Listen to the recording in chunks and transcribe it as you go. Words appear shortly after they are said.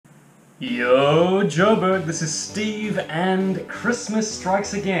Yo, Joburg, this is Steve, and Christmas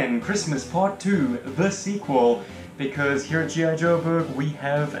strikes again. Christmas Part 2, the sequel, because here at GI Joburg we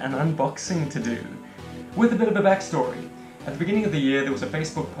have an unboxing to do. With a bit of a backstory. At the beginning of the year there was a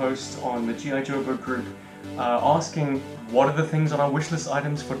Facebook post on the GI Joburg group asking what are the things on our wishlist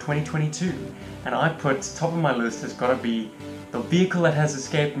items for 2022, and I put top of my list has got to be the vehicle that has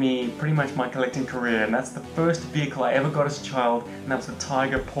escaped me pretty much my collecting career, and that's the first vehicle I ever got as a child, and that was the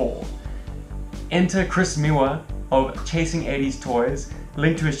Tiger Paw. Enter Chris Miwa of Chasing 80s Toys.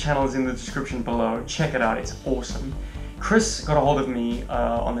 Link to his channel is in the description below. Check it out, it's awesome. Chris got a hold of me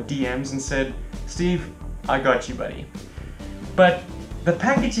on the DMs and said, Steve, I got you, buddy. But the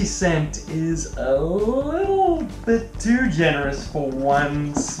package he sent is a little bit too generous for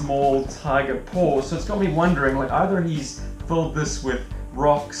one small Tiger Paw, so it's got me wondering, like, either he's filled this with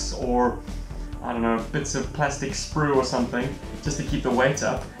rocks or, I don't know, bits of plastic sprue or something, just to keep the weight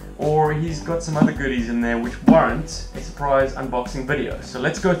up, or he's got some other goodies in there which warrant a surprise unboxing video. So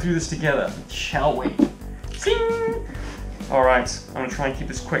let's go through this together, shall we? Zing! Alright, I'm gonna try and keep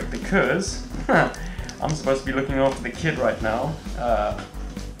this quick because I'm supposed to be looking after the kid right now.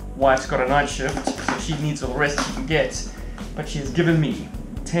 Wife's got a night shift, so she needs all the rest she can get, but she has given me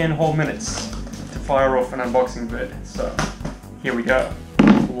 10 whole minutes to fire off an unboxing vid. So here we go.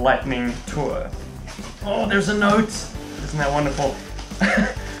 Lightning tour. Oh, there's a note! Isn't that wonderful?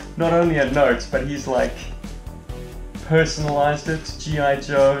 Not only a note, but he's like personalized it. G.I.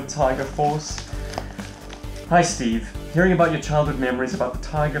 Joe, Tiger Force. Hi Steve, hearing about your childhood memories about the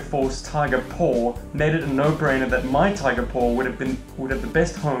Tiger Force Tiger Paw made it a no-brainer that my Tiger Paw would have the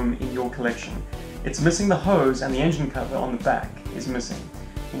best home in your collection. It's missing the hose, and the engine cover on the back is missing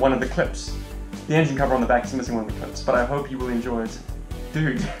one of the clips. The engine cover on the back is missing one of the clips, but I hope you will enjoy it.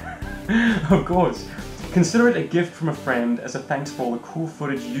 Dude, of course. Consider it a gift from a friend as a thanks for all the cool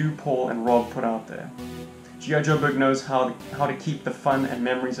footage you, Paul, and Rob put out there. GI Joburg knows how to keep the fun and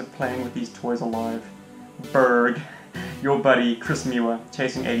memories of playing with these toys alive. Berg, your buddy Chris Miwa,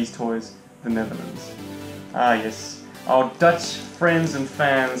 Chasing 80s Toys, the Netherlands. Ah yes, our Dutch friends and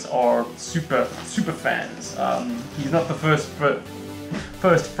fans are super fans. He's not the first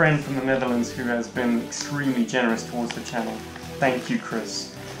friend from the Netherlands who has been extremely generous towards the channel. Thank you, Chris.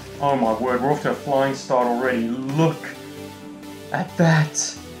 Oh my word, we're off to a flying start already. Look at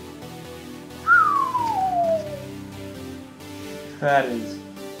that. That is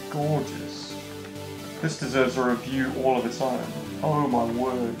gorgeous. This deserves a review all of its own. Oh my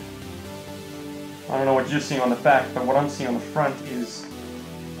word. I don't know what you're seeing on the back, but what I'm seeing on the front is...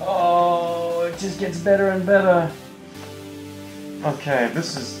 oh, it just gets better and better. Okay,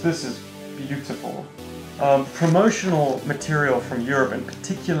 this is beautiful. Promotional material from Europe, and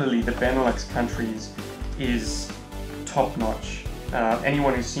particularly the Benelux countries, is top-notch.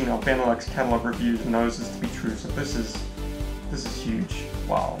 Anyone who's seen our Benelux catalog reviews knows this to be true, so this is huge.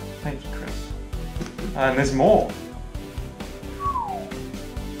 Wow, thank you, Chris. And there's more.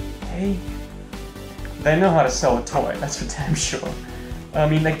 Hey, they know how to sell a toy, that's for damn sure. I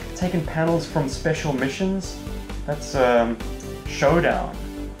mean, they've taken panels from special missions. That's Showdown.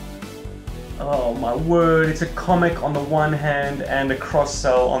 Oh my word, it's a comic on the one hand and a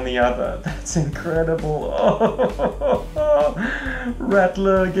cross-sell on the other. That's incredible. Oh,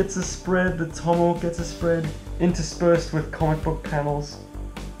 Rattler gets a spread, the Tomahawk gets a spread, interspersed with comic book panels.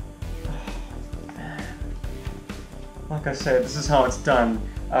 Oh, man. Like I said, this is how it's done.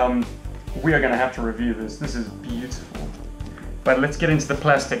 We are going to have to review this. This is beautiful. But let's get into the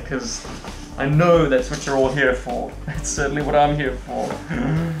plastic, because I know that's what you're all here for. That's certainly what I'm here for.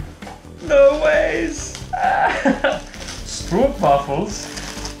 No ways! Stroopwafels.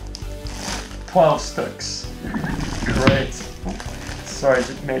 12 sticks. Great. Sorry,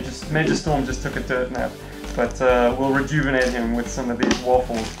 Major Storm just took a dirt nap, but we'll rejuvenate him with some of these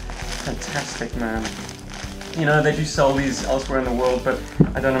waffles. Fantastic, man. You know, they do sell these elsewhere in the world, but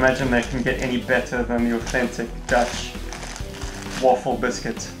I don't imagine they can get any better than the authentic Dutch waffle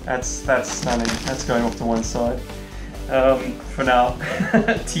biscuit. That's stunning. That's going off to one side. For now,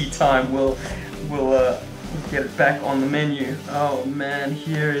 tea time, we'll get it back on the menu. Oh man,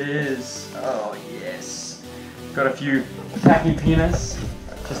 here it is. Oh yes. Got a few packing peanuts,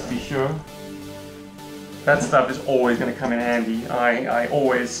 just to be sure. That stuff is always going to come in handy. I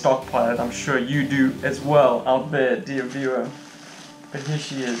always stockpile it. I'm sure you do as well out there, dear viewer. But here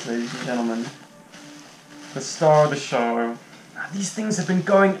she is, ladies and gentlemen. The star of the show. These things have been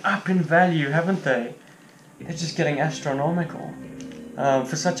going up in value, haven't they? They're just getting astronomical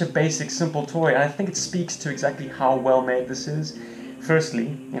for such a basic, simple toy, and I think it speaks to exactly how well made this is. Firstly,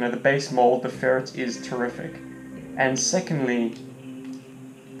 you know, the base mold, the ferret, is terrific, and secondly,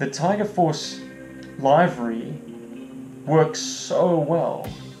 the Tiger Force livery works so well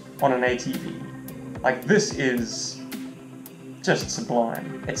on an ATV. Like, this is just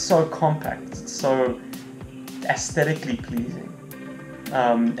sublime. It's so compact, it's so aesthetically pleasing.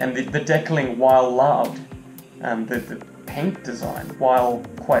 And the decaling, while loud, the paint design, while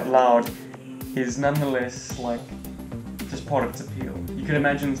quite loud, is nonetheless like just part of its appeal. You can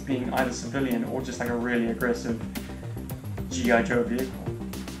imagine this being either civilian or just like a really aggressive GI Joe vehicle.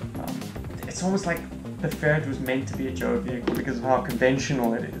 It's almost like the Ferret was meant to be a Joe vehicle because of how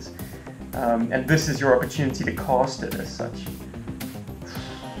conventional it is. And this is your opportunity to cast it as such.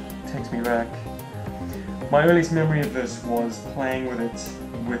 Takes me back. My earliest memory of this was playing with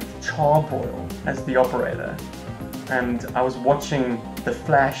it with Charbroil as the operator. And I was watching the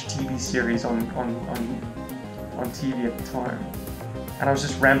Flash TV series on TV at the time. And I was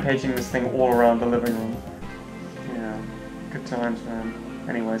just rampaging this thing all around the living room. Yeah, good times, man.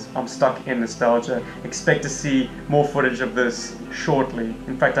 Anyways, I'm stuck in nostalgia. Expect to see more footage of this shortly.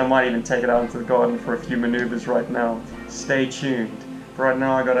 In fact, I might even take it out into the garden for a few maneuvers right now. Stay tuned. For right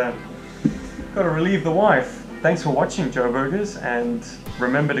now, I gotta relieve the wife. Thanks for watching, Joburgers, and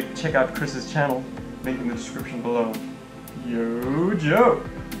remember to check out Chris's channel. Link in the description below. Yo, Joe!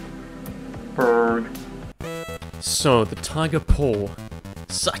 Berg. So, the Tiger Paw.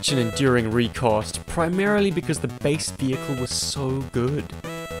 Such an enduring recast, primarily because the base vehicle was so good.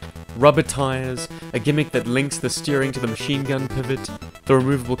 Rubber tires, a gimmick that links the steering to the machine gun pivot, the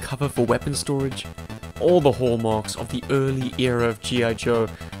removable cover for weapon storage, all the hallmarks of the early era of GI Joe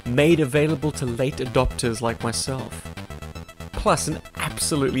made available to late adopters like myself. Plus an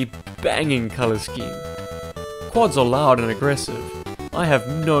absolutely banging color scheme. Quads are loud and aggressive. I have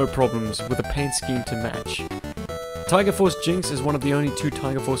no problems with a paint scheme to match. Tiger Force Jinx is one of the only 2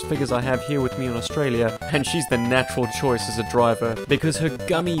 Tiger Force figures I have here with me in Australia, and she's the natural choice as a driver because her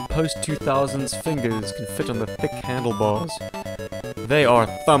gummy post-2000s fingers can fit on the thick handlebars. They are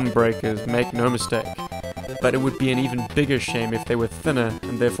thumb breakers, make no mistake, but it would be an even bigger shame if they were thinner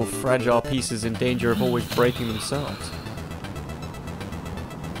and therefore fragile pieces in danger of always breaking themselves.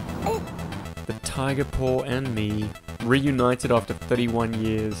 The Tiger Paw and me, reunited after 31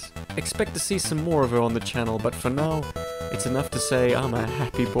 years. Expect to see some more of her on the channel, but for now, it's enough to say I'm a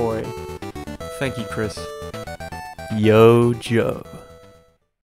happy boy. Thank you, Chris. Yo, Joe.